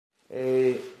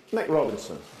Nick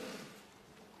Robinson.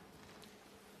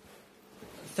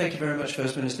 Thank you very much,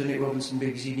 First Minister. Nick Robinson,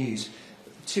 BBC News.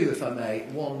 Two, if I may.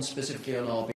 One specifically on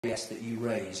RBS that you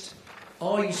raised.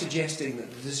 Are you suggesting that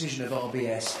the decision of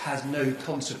RBS has no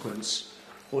consequence,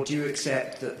 or do you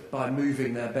accept that by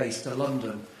moving their base to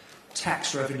London,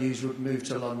 tax revenues would move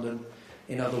to London?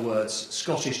 In other words,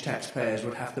 Scottish taxpayers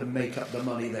would have to make up the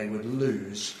money they would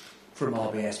lose from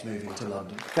RBS moving to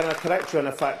London. Can I correct you on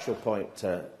a factual point,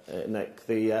 Nick?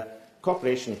 The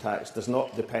corporation tax does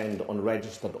not depend on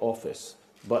registered office,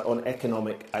 but on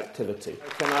economic activity.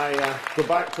 Can I go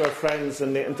back to our friends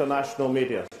in the international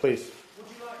media, please?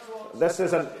 This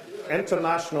is an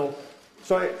international...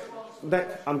 Sorry, Nick,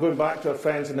 I'm going back to our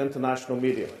friends in international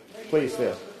media. Please,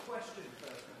 there.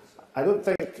 I mean,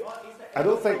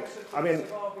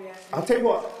 I'll tell you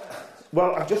what.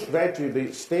 Well, I've just read you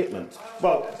the statement.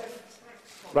 Well,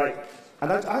 right,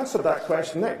 and I've answered that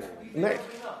question, Nick,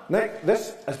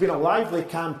 this has been a lively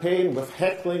campaign with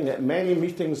heckling at many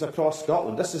meetings across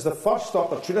Scotland. This is the first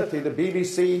opportunity the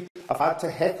BBC have had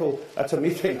to heckle at a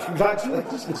meeting.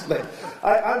 Congratulations, Nick.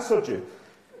 I answered you.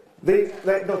 The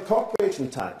corporation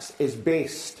tax is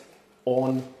based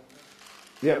on...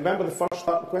 Yeah, remember the first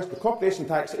part of the question? The corporation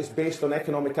tax is based on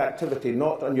economic activity,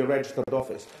 not on your registered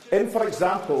office. In, for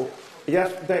example...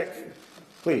 Yes, Nick,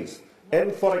 please.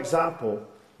 In, for example,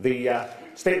 the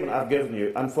statement I've given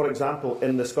you, and, for example,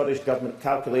 in the Scottish Government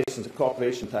calculations of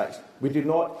corporation tax, we do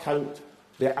not count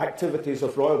the activities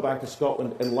of Royal Bank of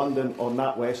Scotland in London or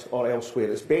NatWest or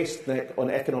elsewhere. It's based, Nick, on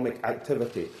economic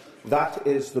activity. That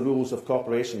is the rules of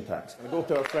corporation tax. I go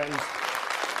to our friends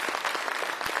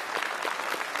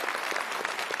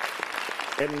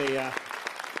in the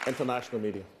international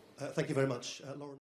media. Thank you very much, Lauren.